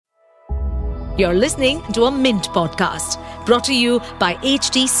You're listening to a Mint podcast brought to you by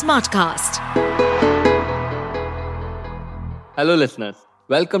HT Smartcast. Hello listeners,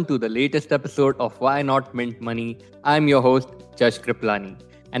 welcome to the latest episode of Why Not Mint Money. I'm your host, Jash Kriplani.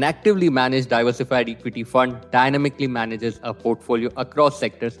 An actively managed diversified equity fund dynamically manages a portfolio across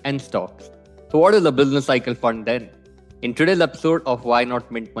sectors and stocks. So what is a business cycle fund then? In today's episode of Why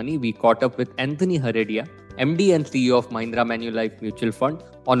Not Mint Money, we caught up with Anthony Heredia, MD and CEO of Mahindra Manulife Mutual Fund,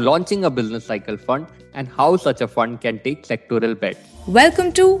 on launching a business cycle fund and how such a fund can take sectoral bets.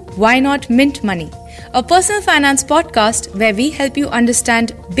 Welcome to Why Not Mint Money, a personal finance podcast where we help you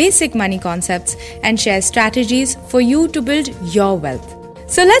understand basic money concepts and share strategies for you to build your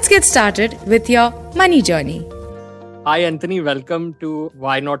wealth. So let's get started with your money journey. Hi Anthony, welcome to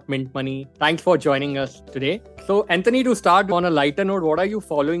Why Not Mint Money. Thanks for joining us today. So Anthony, to start on a lighter note, what are you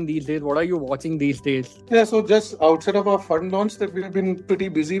following these days? What are you watching these days? Yeah, so just outside of our fund launch that we've been pretty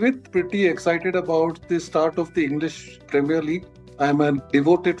busy with, pretty excited about the start of the English Premier League. I'm a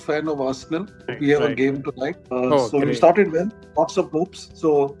devoted fan of Arsenal. We have a game tonight. We started well, lots of hopes.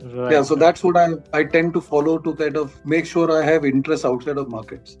 So that's what I tend to follow to kind of make sure I have interest outside of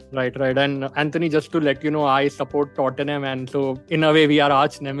markets. Right. And Anthony, just to let you know, I support Tottenham, and so in a way we are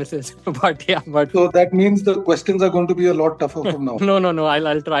arch nemesis. but so that means the questions are going to be a lot tougher from now. No.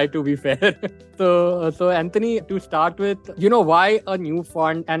 I'll try to be fair. So Anthony, to start with, why a new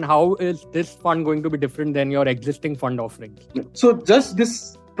fund and how is this fund going to be different than your existing fund offerings? So just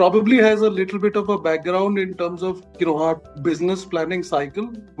this probably has a little bit of a background in terms of, our business planning cycle.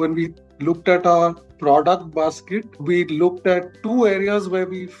 When we looked at our product basket, we looked at two areas where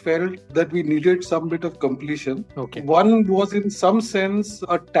we felt that we needed some bit of completion. Okay. One was in some sense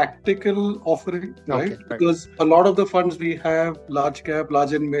a tactical offering, right? Because a lot of the funds we have, large cap,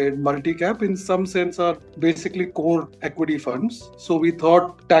 large and mid, multi-cap, in some sense are basically core equity funds. So we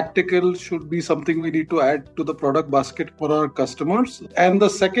thought tactical should be something we need to add to the product basket for our customers. And the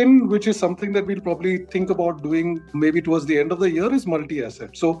second, which is something that we'll probably think about doing maybe towards the end of the year, is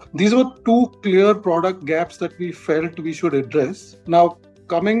multi-asset. So these were two clear product gaps that we felt we should address. Now,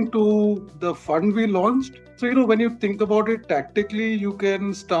 coming to the fund we launched, so when you think about it tactically, you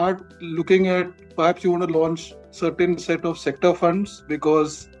can start looking at perhaps you want to launch certain set of sector funds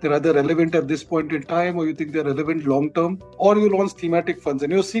because they're either relevant at this point in time or you think they're relevant long term, or you launch thematic funds,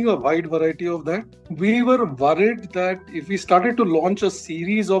 and you're seeing a wide variety of that. We were worried that if we started to launch a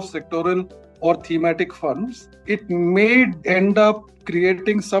series of sectoral or thematic funds, it may end up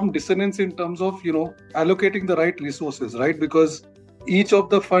creating some dissonance in terms of, allocating the right resources, right? Because each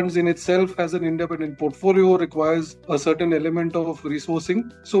of the funds in itself has an independent portfolio, requires a certain element of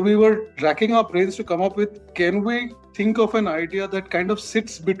resourcing. So we were racking our brains to come up with, can we think of an idea that kind of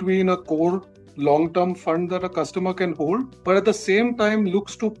sits between a core long-term fund that a customer can hold, but at the same time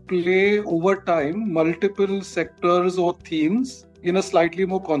looks to play over time multiple sectors or themes in a slightly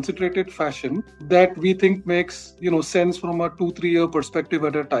more concentrated fashion that we think makes, sense from a 2-3 year perspective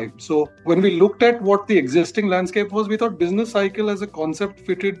at a time. So when we looked at what the existing landscape was, we thought business cycle as a concept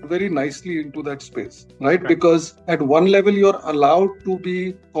fitted very nicely into that space, right? Because at one level, you're allowed to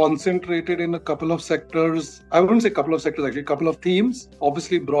be concentrated in a couple of sectors. I wouldn't say couple of sectors, actually, couple of themes,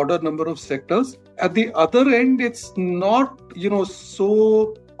 obviously broader number of sectors. At the other end, it's not,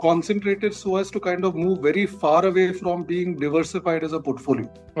 so concentrated so as to kind of move very far away from being diversified as a portfolio.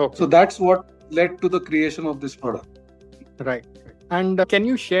 Okay. So that's what led to the creation of this product. Right. And can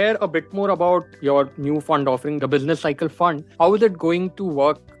you share a bit more about your new fund offering, the business cycle fund? How is it going to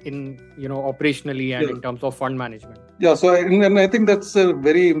work in, operationally and in terms of fund management? Yeah, so I think that's a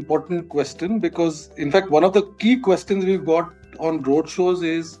very important question because, in fact, one of the key questions we've got on roadshows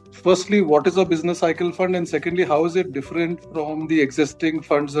is, firstly, what is a business cycle fund? And secondly, how is it different from the existing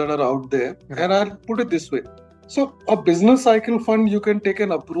funds that are out there? And I'll put it this way. So a business cycle fund, you can take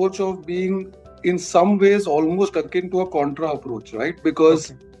an approach of being in some ways almost akin to a contra approach, right?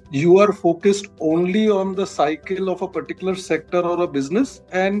 Because you are focused only on the cycle of a particular sector or a business,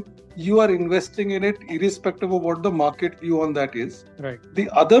 and you are investing in it irrespective of what the market view on that is. Right. The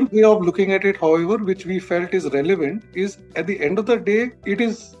other way of looking at it, however, which we felt is relevant, is at the end of the day, it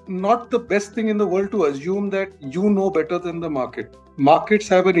is not the best thing in the world to assume that you know better than the market. Markets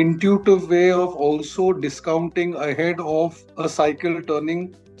have an intuitive way of also discounting ahead of a cycle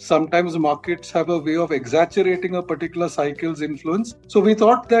turning. Sometimes markets have a way of exaggerating a particular cycle's influence. So we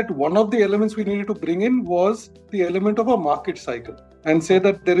thought that one of the elements we needed to bring in was the element of a market cycle and say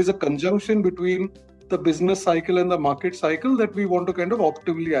that there is a conjunction between the business cycle and the market cycle that we want to kind of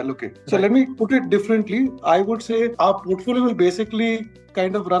optimally allocate. So let me put it differently. I would say our portfolio will basically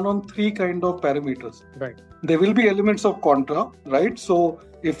kind of run on three kind of parameters. Right. There will be elements of contra, right? So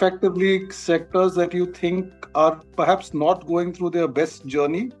effectively sectors that you think are perhaps not going through their best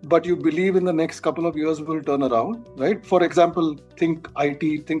journey, but you believe in the next couple of years will turn around, right? For example, think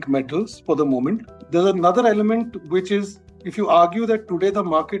IT, think metals for the moment. There's another element which is, if you argue that today the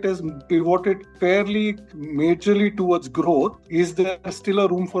market has pivoted fairly majorly towards growth, is there still a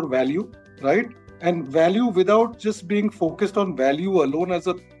room for value, right? And value without just being focused on value alone as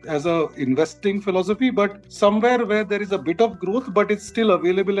a investing philosophy, but somewhere where there is a bit of growth, but it's still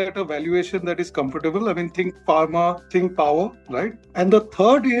available at a valuation that is comfortable. I mean, think pharma, think power, right? And the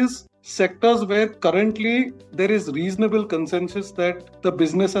third is sectors where currently there is reasonable consensus that the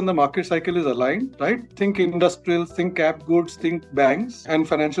business and the market cycle is aligned, right? Think industrials, think cap goods, think banks and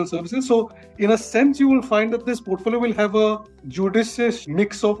financial services. So in a sense, you will find that this portfolio will have a judicious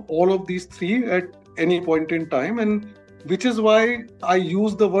mix of all of these three at any point in time. And which is why I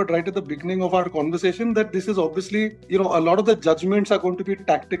used the word right at the beginning of our conversation that this is obviously, a lot of the judgments are going to be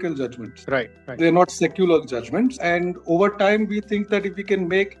tactical judgments. Right. They're not secular judgments. And over time, we think that if we can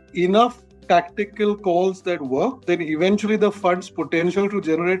make enough tactical calls that work, then eventually the fund's potential to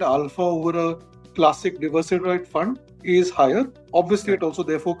generate alpha over a classic diversified fund is higher. Obviously, it also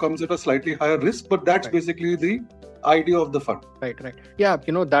therefore comes at a slightly higher risk, but that's basically the idea of the fund. Right. Yeah,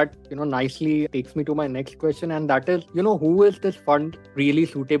 that, nicely takes me to my next question. And that is, who is this fund really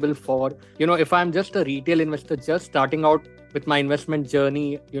suitable for? If I'm just a retail investor, just starting out with my investment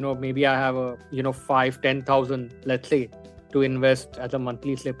journey, maybe I have a, 5,000-10,000, let's say, to invest as a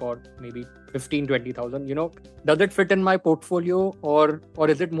monthly slip, or maybe 15,000-20,000, does it fit in my portfolio, or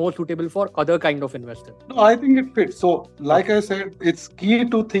is it more suitable for other kind of investors? No, I think it fits. So like I said, it's key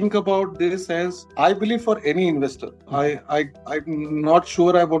to think about this as, I believe, for any investor. I'm not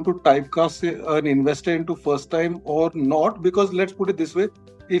sure I want to typecast an investor into first time or not, because let's put it this way.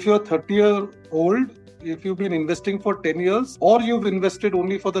 If you're 30-year-old, if you've been investing for 10 years or you've invested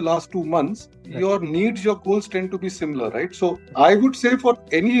only for the last 2 months, your needs, your goals tend to be similar, right? So I would say for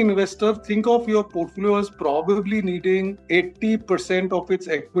any investor, think of your portfolio as probably needing 80% of its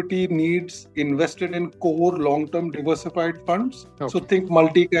equity needs invested in core long-term diversified funds. Okay. So think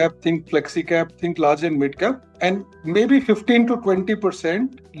multi-cap, think flexi-cap, think large and mid-cap, and maybe 15 to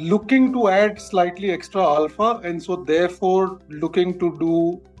 20% looking to add slightly extra alpha, and so therefore looking to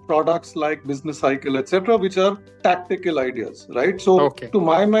do products like business cycle, etc., which are tactical ideas, right? So to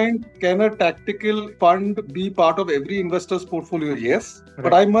my mind, can a tactical fund be part of every investor's portfolio? Yes. Right.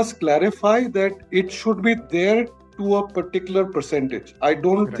 But I must clarify that it should be there to a particular percentage. I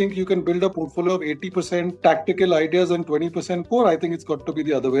don't think you can build a portfolio of 80% tactical ideas and 20% core. I think it's got to be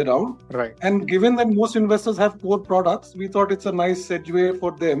the other way around. Right. And given that most investors have core products, we thought it's a nice segue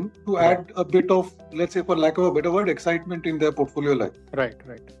for them to add a bit of, let's say, for lack of a better word, excitement in their portfolio life. Right.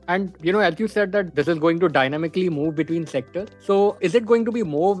 And, as you said that this is going to dynamically move between sectors. So is it going to be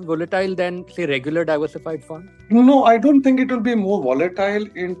more volatile than, say, regular diversified funds? No, I don't think it will be more volatile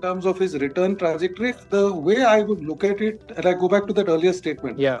in terms of his return trajectory. The way I would look at it, and I go back to that earlier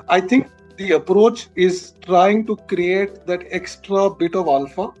statement. Yeah. I think the approach is trying to create that extra bit of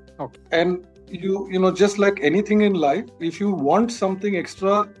alpha. Okay. And just like anything in life, if you want something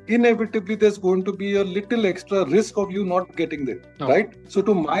extra, inevitably there's going to be a little extra risk of you not getting there, right? So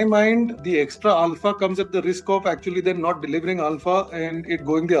to my mind, the extra alpha comes at the risk of actually then not delivering alpha and it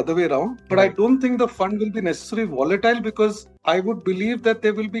going the other way around. But I don't think the fund will be necessarily volatile, because I would believe that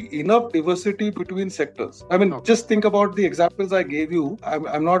there will be enough diversity between sectors. I mean, just think about the examples I gave you.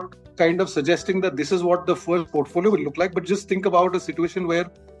 I'm not kind of suggesting that this is what the first portfolio will look like, but just think about a situation where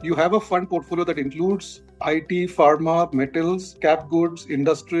you have a fund portfolio that includes IT, pharma, metals, cap goods,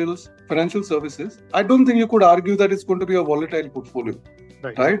 industrials, financial services. I don't think you could argue that it's going to be a volatile portfolio.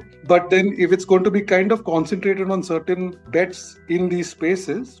 Right? But then if it's going to be kind of concentrated on certain bets in these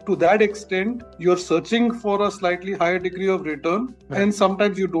spaces, to that extent, you're searching for a slightly higher degree of return, and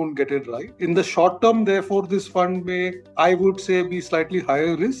sometimes you don't get it right. In the short term, therefore, this fund may, I would say, be slightly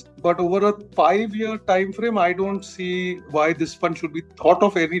higher risk. But over a 5-year time frame, I don't see why this fund should be thought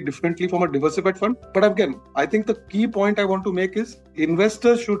of any differently from a diversified fund. But again, I think the key point I want to make is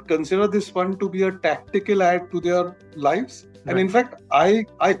investors should consider this fund to be a tactical add to their lives. And in fact, I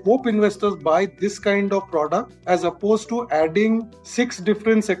hope investors buy this kind of product as opposed to adding 6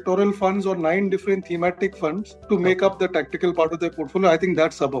 different sectoral funds or 9 different thematic funds to make up the tactical part of their portfolio. I think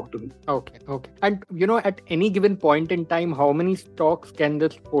that's suboptimal. Okay. And, at any given point in time, how many stocks can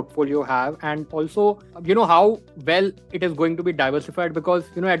this portfolio portfolio have, and also, how well it is going to be diversified, because,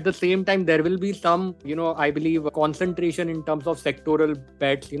 at the same time, there will be some, I believe, concentration in terms of sectoral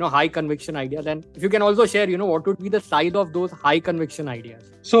bets, high conviction ideas. And if you can also share, what would be the size of those high conviction ideas?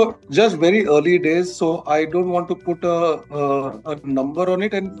 So just very early days, so I don't want to put a number on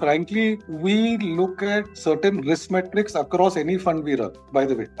it. And frankly, we look at certain risk metrics across any fund we run, by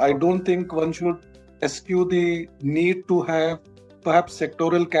the way. I don't think one should eschew the need to have perhaps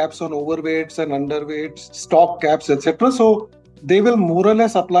sectoral caps on overweights and underweights, stock caps, etc. So they will more or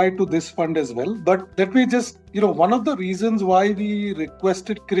less apply to this fund as well. But let me just, one of the reasons why we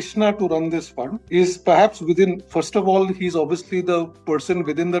requested Krishna to run this fund is perhaps first of all, he's obviously the person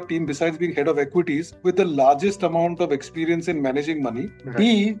within the team, besides being head of equities, with the largest amount of experience in managing money. Right.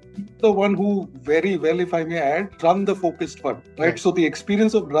 He, the one who very well, if I may add, run the focused fund, right? So the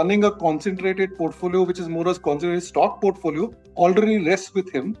experience of running a concentrated portfolio, which is more as concentrated stock portfolio, already rests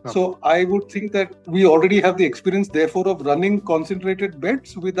with him. Okay. So I would think that we already have the experience, therefore, of running concentrated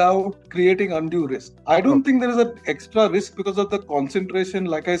bets without creating undue risk. I don't think there is an extra risk because of the concentration,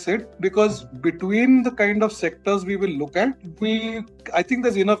 like I said, because between the kind of sectors we will look at, I think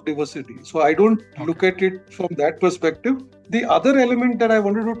there's enough diversity. So I don't look at it from that perspective. The other element that I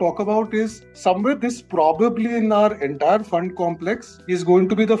wanted to talk about is somewhere this probably in our entire fund complex is going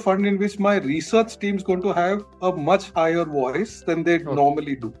to be the fund in which my research team is going to have a much higher voice than they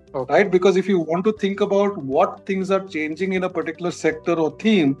normally do, right? Because if you want to think about what things are changing in a particular sector or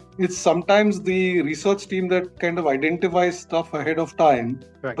theme, it's sometimes the research team that kind of identifies stuff ahead of time.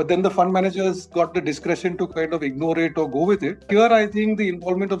 Right. But then the fund manager has got the discretion to kind of ignore it or go with it. Here, I think the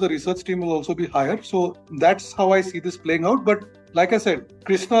involvement of the research team will also be higher. So that's how I see this playing out. But like I said,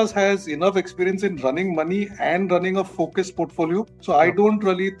 Krishna's has enough experience in running money and running a focused portfolio. So I don't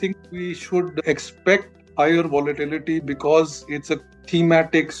really think we should expect higher volatility because it's a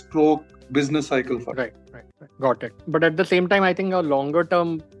thematic stroke business cycle fund. Right. Got it. But at the same time, I think a longer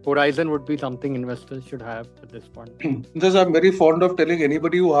term horizon would be something investors should have at this point. Just I'm very fond of telling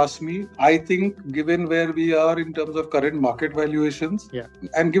anybody who asks me, I think given where we are in terms of current market valuations,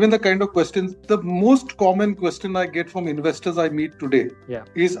 and given the kind of questions, the most common question I get from investors I meet today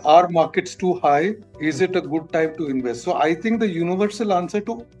is, are markets too high? Is it a good time to invest? So I think the universal answer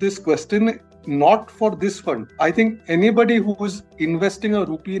to this question, not for this fund, I think anybody who is investing a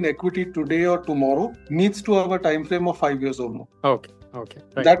rupee in equity today or tomorrow needs to have a time frame of 5 years or more. Okay.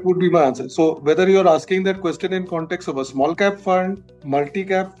 Right. That would be my answer. So whether you're asking that question in context of a small cap fund,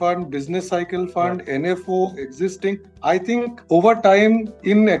 multi-cap fund, business cycle fund, NFO, existing, I think over time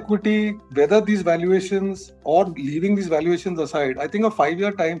in equity, whether these valuations or leaving these valuations aside, I think a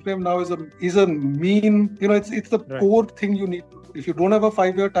 5-year time frame now is a mean, it's the core thing you need. If you don't have a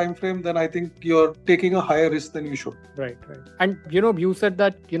 5-year time frame, then I think you're taking a higher risk than you should. Right. And, you said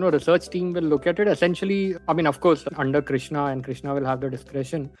that, research team will look at it essentially, I mean, of course, under Krishna, and Krishna will have the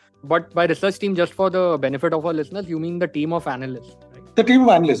discretion. But by research team, just for the benefit of our listeners, you mean the team of analysts, right? The team of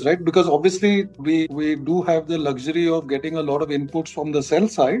analysts, right? Because obviously we do have the luxury of getting a lot of inputs from the sell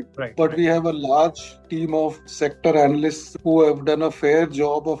side, but we have a large team of sector analysts who have done a fair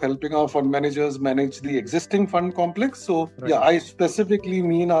job of helping our fund managers manage the existing fund complex. So I specifically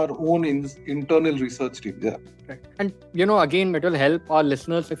mean our own internal research team. Right. And, again, it will help our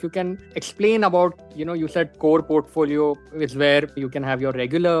listeners if you can explain about, you said core portfolio is where you can have your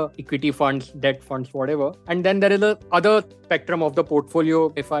regular equity funds, debt funds, whatever. And then there is a other spectrum of the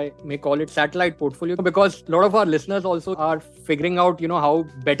portfolio, if I may call it satellite portfolio, because a lot of our listeners also are figuring out, how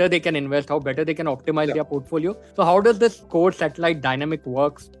better they can invest, how better they can optimize their portfolio. So how does this core satellite dynamic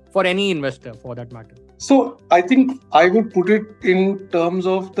works for any investor for that matter? So I think I would put it in terms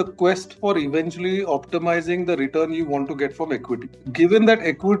of the quest for eventually optimizing the return you want to get from equity. Given that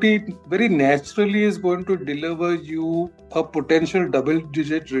equity very naturally is going to deliver you a potential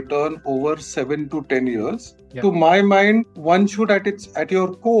double-digit return over 7 to 10 years, to my mind, one should at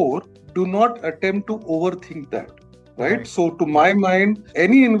your core do not attempt to overthink that. Right? So to my mind,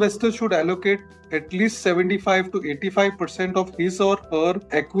 any investor should allocate at least 75 to 85% of his or her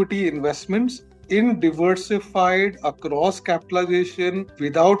equity investments in diversified across capitalization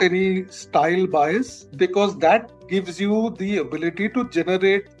without any style bias, because that gives you the ability to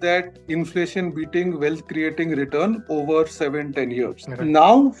generate that inflation beating, wealth creating return over 7-10 years. Right.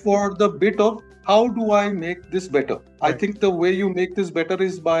 Now for the bit of how do I make this better? Right. I think the way you make this better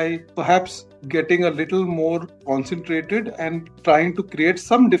is by perhaps getting a little more concentrated and trying to create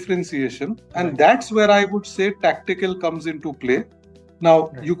some differentiation. And that's where I would say tactical comes into play.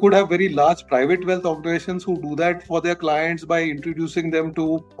 Now, you could have very large private wealth organizations who do that for their clients by introducing them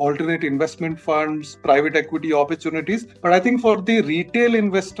to alternate investment funds, private equity opportunities. But I think for the retail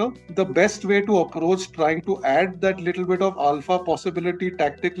investor, the best way to approach trying to add that little bit of alpha possibility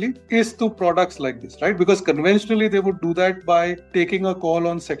tactically is through products like this, right? Because conventionally they would do that by taking a call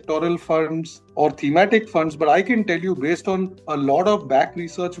on sectoral funds or thematic funds. But I can tell you, based on a lot of back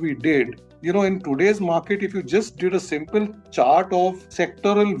research we did, in today's market, if you just did a simple chart of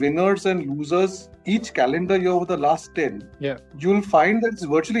sectoral winners and losers each calendar year over the last 10, you'll find that it's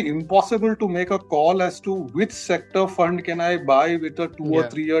virtually impossible to make a call as to which sector fund can I buy with a 2 or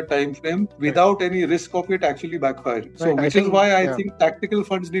 3 year time frame without any risk of it actually backfiring. So which is why I think tactical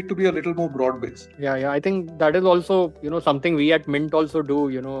funds need to be a little more broad based. I think that is also, something we at Mint also do.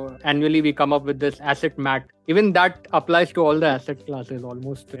 Annually we come up with this asset mat. Even that applies to all the asset classes.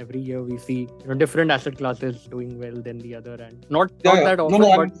 Almost every year we see different asset classes doing well than the other, and not that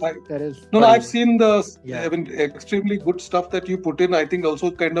often, but there is. I've seen extremely good stuff that you put in. I think also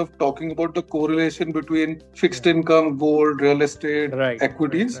kind of talking about the correlation between fixed income, gold, real estate,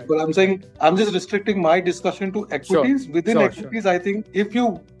 equities. But I'm saying I'm just restricting my discussion to equities. Within equities, I think if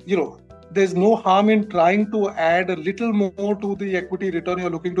there's no harm in trying to add a little more to the equity return you're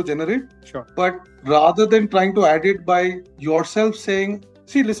looking to generate. But rather than trying to add it by yourself saying,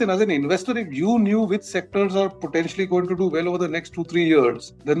 see, listen, as an investor, if you knew which sectors are potentially going to do well over the next 2-3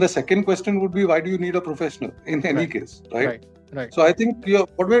 years, then the second question would be, why do you need a professional in any case, right? So I think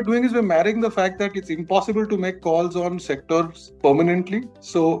what we're doing is we're marrying the fact that it's impossible to make calls on sectors permanently.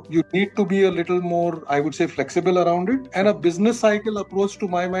 So you need to be a little more, I would say, flexible around it. And a business cycle approach, to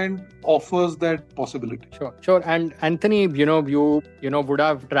my mind, offers that possibility. Sure. And Anthony, you would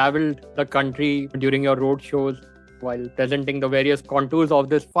have traveled the country during your road shows while presenting the various contours of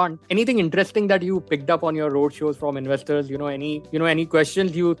this fund. Anything interesting that you picked up on your road shows from investors? Any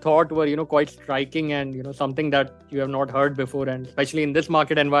questions you thought were quite striking and something that you have not heard before, and especially in this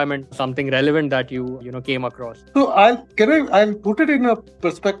market environment, something relevant that you came across? So I'll put it in a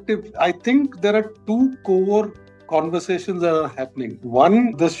perspective. I think there are two core conversations that are happening.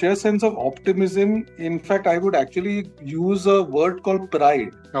 One, the sheer sense of optimism. In fact, I would actually use a word called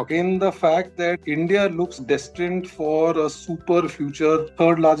pride in the fact that India looks destined for a super future,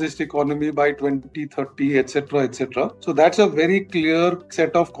 third largest economy by 2030, etc., etc. So that's a very clear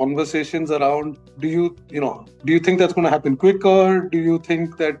set of conversations around, do you think that's going to happen quicker? Do you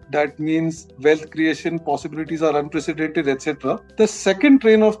think that means wealth creation possibilities are unprecedented, etc.? The second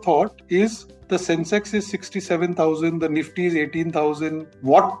train of thought is, the Sensex is 67,000, the Nifty is 18,000.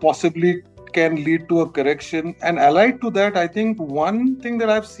 What possibly can lead to a correction? And allied to that, I think one thing that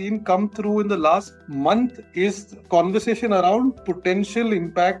I've seen come through in the last month is conversation around potential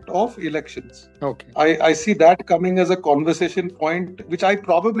impact of elections. I see that coming as a conversation point, which I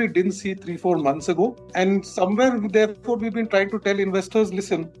probably didn't see 3-4 months ago. And somewhere, therefore, we've been trying to tell investors,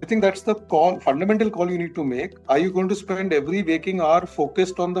 listen, I think that's the fundamental call you need to make. Are you going to spend every waking hour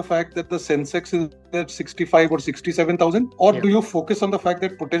focused on the fact that the Sensex is at 65 or 67,000? Or do you focus on the fact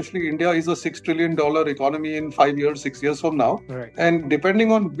that potentially India is a $6 trillion economy in 5 years, 6 years from now? And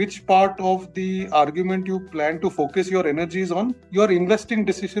depending on which part of the argument you plan to focus your energies on, your investing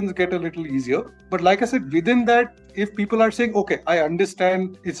decisions get a little easier. But like I said, within that, if people are saying, okay, I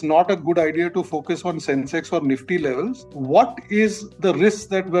understand it's not a good idea to focus on Sensex or Nifty levels, what is the risk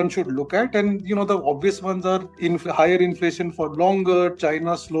that one should look at? And, the obvious ones are higher inflation for longer,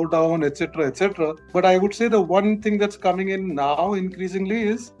 China slowdown, etc., etc. But I would say the one thing that's coming in now increasingly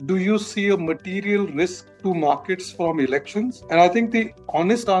is, do you see a material risk to markets from elections? And I think the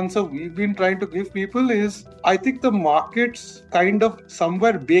honest answer we've been trying to give people is, I think the markets kind of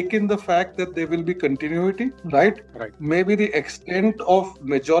somewhere bake in the fact that there will be continuity, right? Maybe the extent of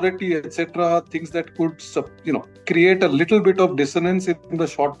majority, etc., things that could, create a little bit of dissonance in the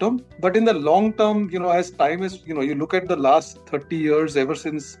short term. But in the long term, as time is, you look at the last 30 years, ever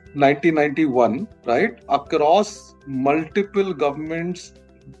since 1991, right? Across multiple governments,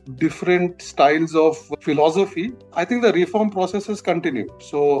 different styles of philosophy, I think the reform process has continued.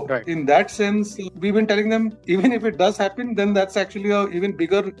 So in that sense, we've been telling them, even if it does happen, then that's actually a even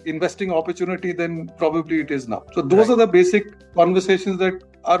bigger investing opportunity than probably it is now. So those are the basic conversations that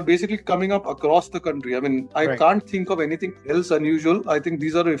are basically coming up across the country. I mean, I can't think of anything else unusual. I think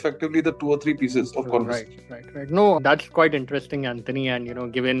these are effectively the 2 or 3 pieces of conversation. Right. No, that's quite interesting, Anthony.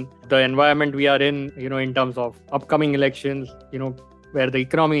 And, given the environment we are in terms of upcoming elections, where the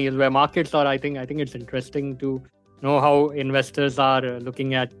economy is, where markets are, I think it's interesting to know how investors are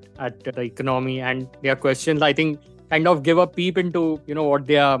looking at the economy and their questions. I think kind of give a peep into, what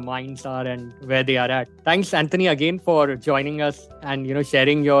their minds are and where they are at. Thanks, Anthony, again for joining us and,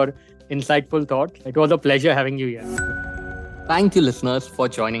 sharing your insightful thoughts. It was a pleasure having you here. Thank you, listeners, for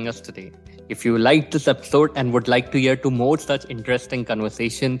joining us today. If you liked this episode and would like to hear to more such interesting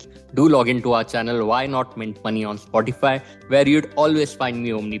conversations, do log into our channel Why Not Mint Money on Spotify, where you'd always find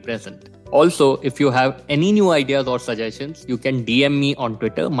me omnipresent. Also, if you have any new ideas or suggestions, you can DM me on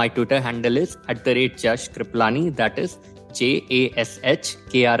Twitter. My Twitter handle is @Jash Kriplani, that is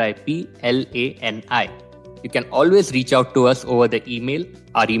JASHKRIPLANI. You can always reach out to us over the email.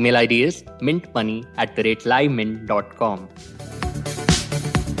 Our email ID is mintmoney@livemint.com.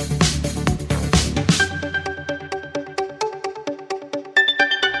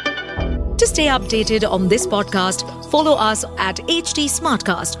 To stay updated on this podcast, follow us at HT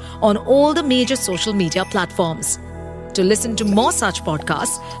Smartcast on all the major social media platforms. To listen to more such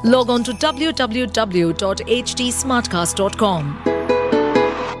podcasts, log on to www.htsmartcast.com.